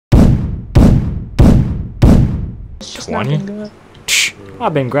It's 20? not been good.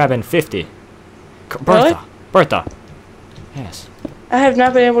 I've been grabbing 50. Bertha! Really? Bertha! Yes. I have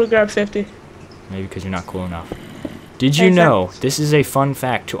not been able to grab 50. Maybe because you're not cool enough. Did you know, this is a fun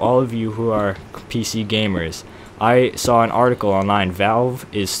fact to all of you who are PC gamers. I saw an article online. Valve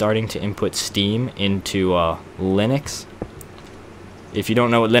is starting to input Steam into Linux. If you don't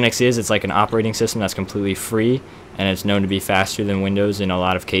know what Linux is, it's like an operating system that's completely free, and it's known to be faster than Windows in a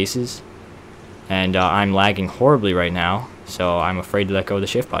lot of cases. And I'm lagging horribly right now, so I'm afraid to let go of the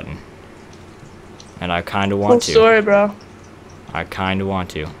shift button. And I kind of want to. Cool story, bro. I kind of want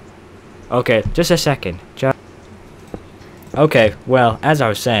to. Okay, just a second. Okay, well, as I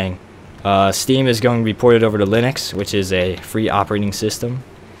was saying, Steam is going to be ported over to Linux, which is a free operating system.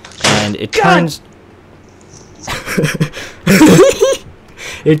 And it turns...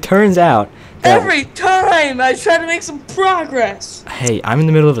 it turns out that... Every time I try to make some progress. Hey, I'm in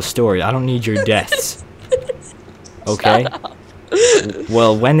the middle of a story. I don't need your deaths. Okay?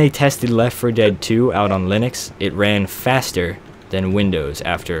 Well, when they tested Left 4 Dead 2 out on Linux, it ran faster than Windows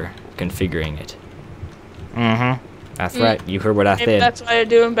after configuring it. Mm-hmm. That's right. You heard what I Maybe said. that's why you're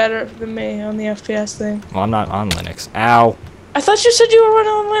doing better than me on the FPS thing. Well, I'm not on Linux. Ow. I thought you said you were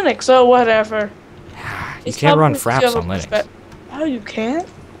running on Linux, so whatever. You can't run fraps on Linux. Oh, you can't?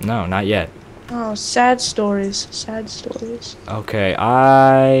 No, not yet. Oh, sad stories. Sad stories. Okay,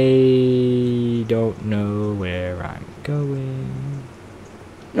 I don't know where I'm going.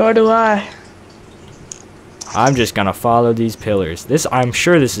 Nor do I. I'm just gonna follow these pillars. I'm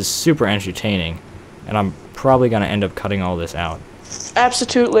sure this is super entertaining, and I'm probably gonna end up cutting all this out.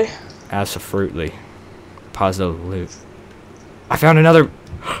 Absolutely. Absolutely. Positively. I found another...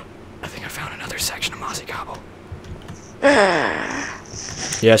 I think I found another section of Mossy Cobble.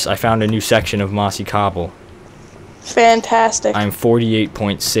 Yes, I found a new section of Mossy Cobble. Fantastic. I'm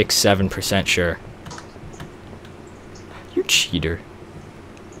 48.67% sure. You cheater.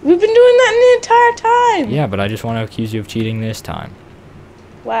 We've been doing that the entire time. Yeah, but I just want to accuse you of cheating this time.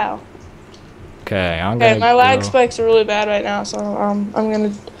 Wow. Okay, I'm gonna. Okay, my lag spikes are really bad right now, so I'm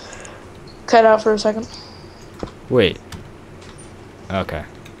gonna cut out for a second. Wait. Okay,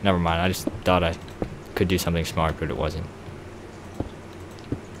 never mind. I just thought I could do something smart, but it wasn't.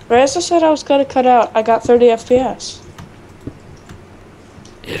 But as I said, I was gonna cut out. I got 30 FPS.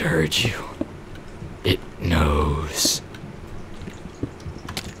 It heard you. It knows.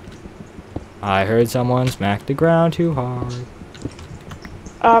 I heard someone smack the ground too hard.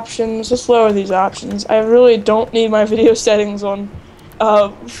 Options. Let's lower these options. I really don't need my video settings on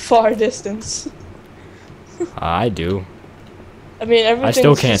far distance. I do. I mean, everything. I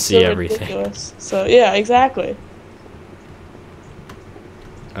still can't see everything. Ridiculous. So yeah, exactly.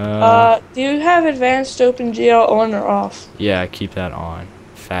 Do you have advanced OpenGL on or off? Yeah, keep that on.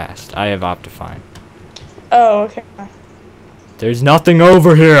 Fast. I have Optifine. Oh, okay. There's nothing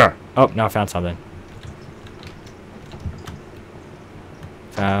over here! Oh, no, I found something.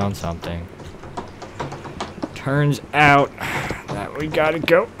 Found something. Turns out that we gotta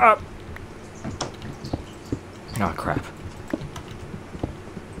go up. Oh, crap.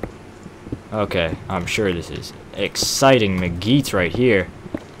 Okay, I'm sure this is exciting McGeets right here.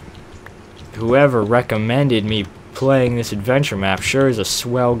 Whoever recommended me playing this adventure map sure is a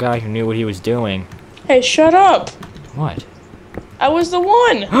swell guy who knew what he was doing. Hey, shut up! What? I was the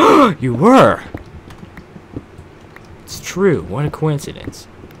one! You were! It's true. What a coincidence.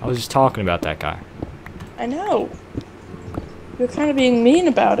 I was just talking about that guy. I know. You're kind of being mean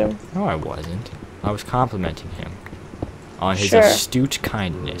about him. No, I wasn't. I was complimenting him on his Sure. astute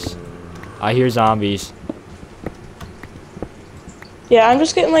kindness. I hear zombies. Yeah, I'm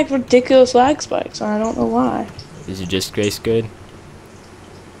just getting like ridiculous lag spikes, and I don't know why. Is your disk space good?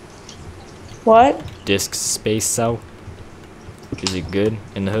 What? Disk space so? Is it good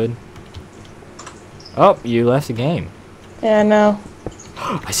in the hood? Oh, you left the game. Yeah, no.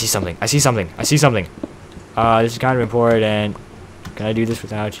 I see something. I see something. I see something. This is kind of important. Can I do this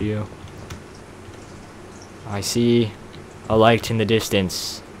without you? I see a light in the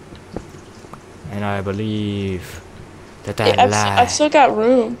distance. And I believe that Yeah, light... I've still got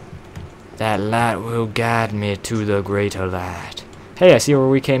room. That light will guide me to the greater light. Hey, I see where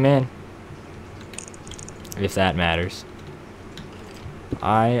we came in. If that matters.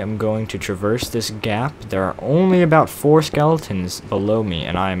 I am going to traverse this gap. There are only about 4 skeletons below me,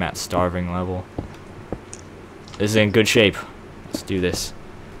 and I am at starving level. This is in good shape. Let's do this.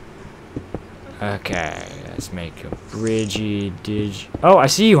 Okay, let's make a bridgey dig. Oh, I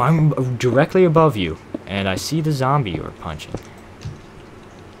see you. I'm directly above you, and I see the zombie you were punching.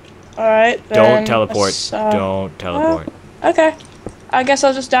 Alright, then Don't teleport. let's, Don't teleport. Okay. I guess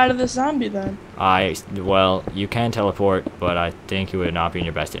I'll just die to this zombie then. Well, you can teleport, but I think it would not be in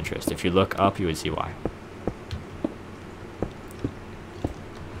your best interest. If you look up, you would see why.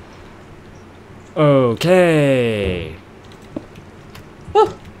 Okay.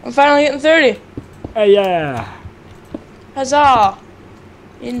 Whew, I'm finally getting 30. Hey, yeah. Huzzah.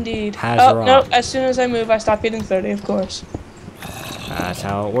 Indeed. Huzzah. Oh, no, as soon as I move, I stop getting 30, of course. That's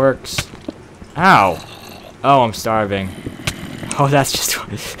how it works. Ow. Oh, I'm starving. Oh, that's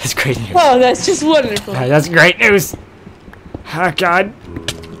great news. Oh, that's just wonderful. That's great news. Oh, God.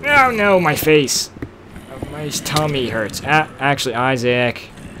 Oh, no, my face. My tummy hurts. Actually, Isaac.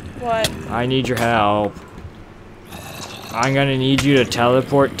 What? I need your help. I'm gonna need you to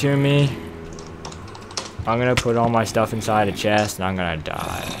teleport to me. I'm gonna put all my stuff inside a chest and I'm gonna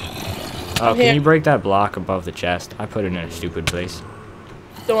die. Oh, can you break that block above the chest? I put it in a stupid place.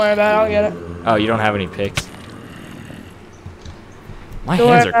 Don't worry about it, I'll get it. Oh, you don't have any picks? My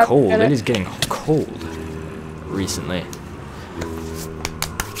hands are cold. It is getting cold recently.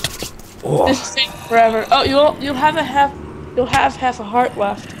 Oh. This is taking forever. Oh, you'll have half a heart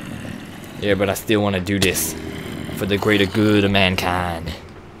left. Yeah, but I still want to do this for the greater good of mankind.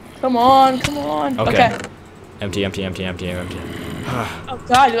 Come on, come on. Okay. Empty. Oh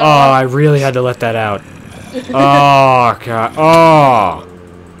God. Oh, I really had to let that out. Oh God. Oh.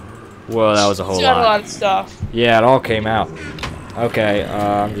 Well, that was a whole lot. Got a lot of stuff. Yeah, it all came out. Okay,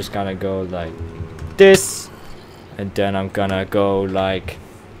 I'm just gonna go like this, and then I'm gonna go like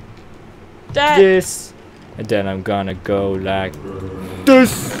this, and then I'm gonna go like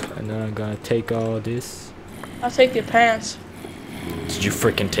this, and then I'm gonna take all this. I'll take your pants. Did you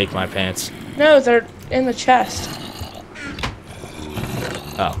freaking take my pants? No, they're in the chest.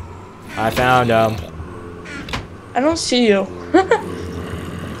 Oh, I found them. I don't see you.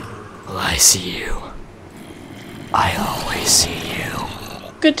 Well, I see you. I always see you.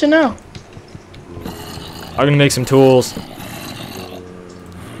 Good to know. I'm gonna make some tools.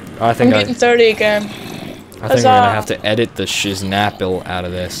 I think I'm getting 30 again. I think we're gonna have to edit the shiznapple out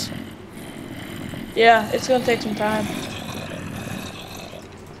of this. Yeah, it's gonna take some time.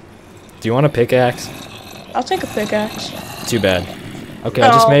 Do you want a pickaxe? I'll take a pickaxe. Too bad. Okay,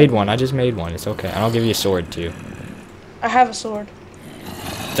 I just made one. It's okay. And I'll give you a sword too. I have a sword.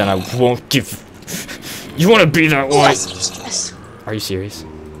 Then I won't give. You want to be that way? Yes. Are you serious?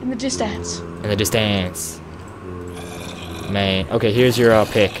 In the distance. In the distance. Man. Okay, here's your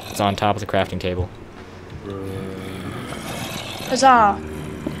pick. It's on top of the crafting table. Huzzah.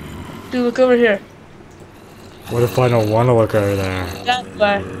 Dude, look over here. What if I don't want to look over there? That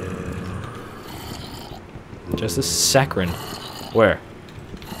way. Just a second. Where?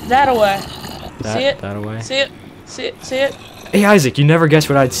 That away. See it? That away? See it? See it? See it? Hey, Isaac, you never guess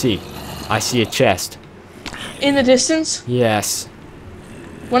what I'd see. I see a chest. In the distance? Yes.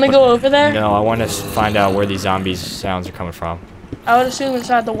 Want to go over there? No, I want to find out where these zombies sounds are coming from. I would assume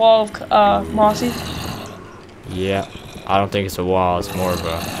inside the wall of Mossy. Yeah. I don't think it's a wall. It's more of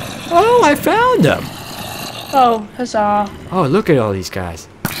a... Oh, I found them. Oh, huzzah. Oh, look at all these guys.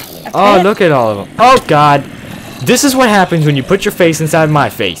 Oh, look at all of them. Oh, God. This is what happens when you put your face inside my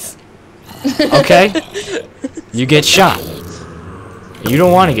face. Okay? You get shot. You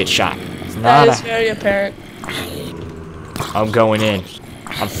don't want to get shot. That is very apparent. I'm going in.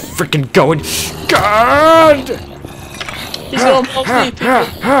 I'm freaking going. God! He's going mostly people.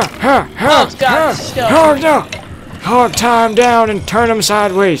 Oh, God. Oh, no. Hog time down and turn him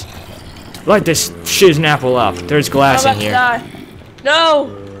sideways. Light this shiznapple up. There's glass in here.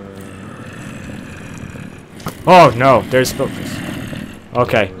 No! Oh, no. There's...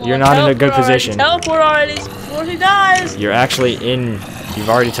 Okay, you're not in a good position. Teleport already before he dies. You're actually in... You've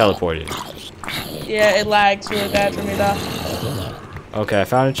already teleported. Yeah, it lags really bad for me, though. Okay, I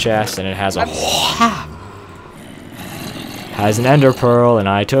found a chest, and it has a... has an ender pearl, and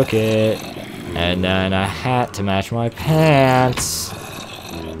I took it. And then a hat to match my pants.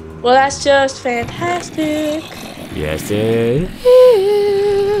 Well, that's just fantastic. Yes, it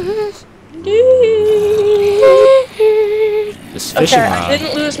is. This fishing rod. I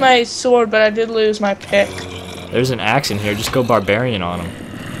didn't lose my sword, but I did lose my pick. There's an axe in here. Just go barbarian on him.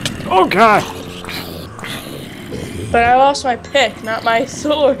 Oh, God. But I lost my pick, not my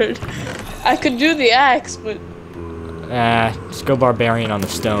sword. I could do the axe, but... Just go barbarian on the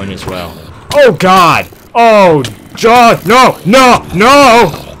stone as well. Oh, God! Oh, John! No! No!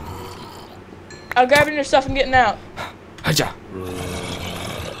 No! I'm grabbing your stuff and getting out.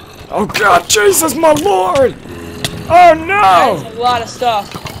 Oh, God! Jesus, my Lord! Oh, no! That's a lot of stuff.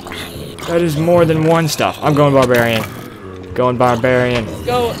 That is more than one stuff. I'm going barbarian. Going barbarian.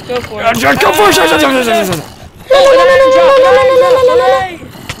 Go for it. Go for it!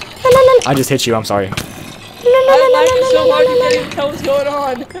 I just hit you, I'm sorry. I'm laughing so hard you can't even tell what's going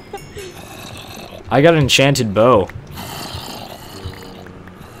on. I got an enchanted bow.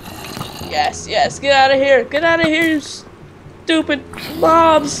 Yes, yes, get out of here. Get out of here, you stupid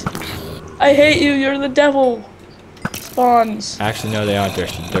mobs. I hate you, you're the devil. Spawns. Actually, no, they aren't.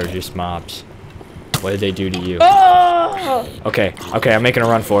 They're just mobs. What did they do to you? Oh! Okay, okay, I'm making a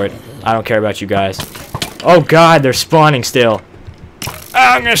run for it. I don't care about you guys. Oh god, they're spawning still.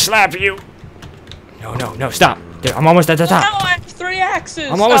 I'm gonna slap you. No, no, no, stop. I'm almost at the top. Now I have 3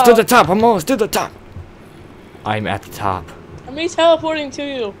 axes. I'm almost to the top. I'm almost to the top. I'm at the top. I'm me teleporting to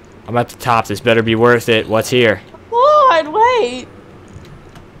you. I'm at the top. This better be worth it. What's here? I'd wait.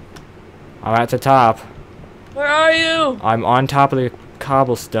 I'm at the top. Where are you? I'm on top of the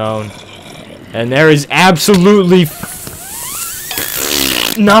cobblestone. And there is absolutely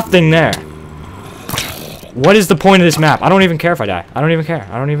nothing there. What is the point of this map? I don't even care if I die. I don't even care.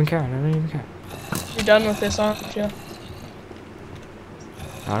 I don't even care. I don't even care. You're done with this, aren't you?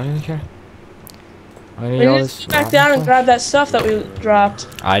 I don't even care. I We need all need this to go back down and grab that stuff that we dropped.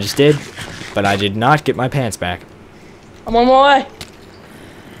 I just did, but I did not get my pants back. I'm on my way.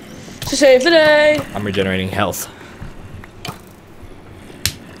 To save the day. I'm regenerating health.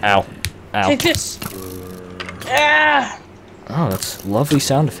 Ow. Ow. Take this. Ah! Oh, that's lovely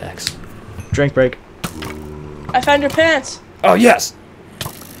sound effects. Drink break. I found your pants. Oh, yes!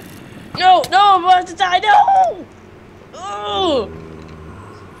 No, no, I'm about to die. No! Oh!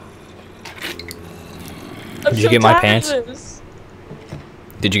 Did you get my pants?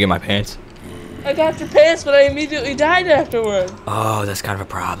 Did you get my pants? I got your pants, but I immediately died afterward. Oh, that's kind of a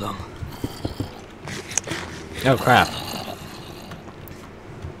problem. Oh, crap.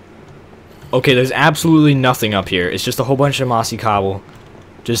 Okay, there's absolutely nothing up here. It's just a whole bunch of mossy cobble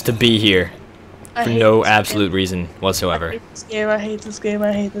just to be here for no absolute reason whatsoever. I hate this game, I hate this game,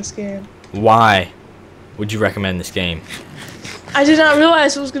 I hate this game. Why would you recommend this game? I did not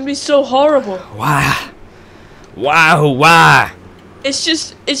realize it was going to be so horrible. Why? Wow, why? It's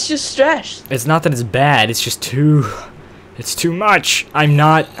just stress. It's not that it's bad, it's just it's too much. I'm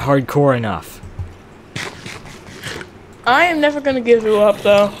not hardcore enough. I am never going to give you up,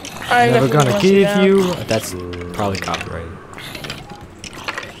 though. I'm Never gonna let give down. you. That's probably copyrighted.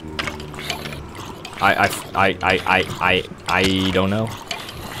 I don't know.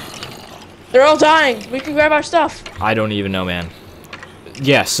 They're all dying. We can grab our stuff. I don't even know, man.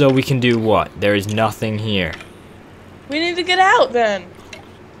 Yeah, so we can do what? There is nothing here. We need to get out then.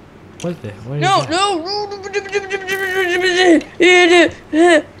 What is No, that?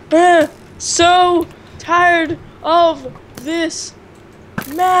 no. So tired of this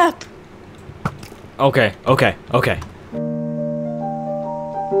map. Okay.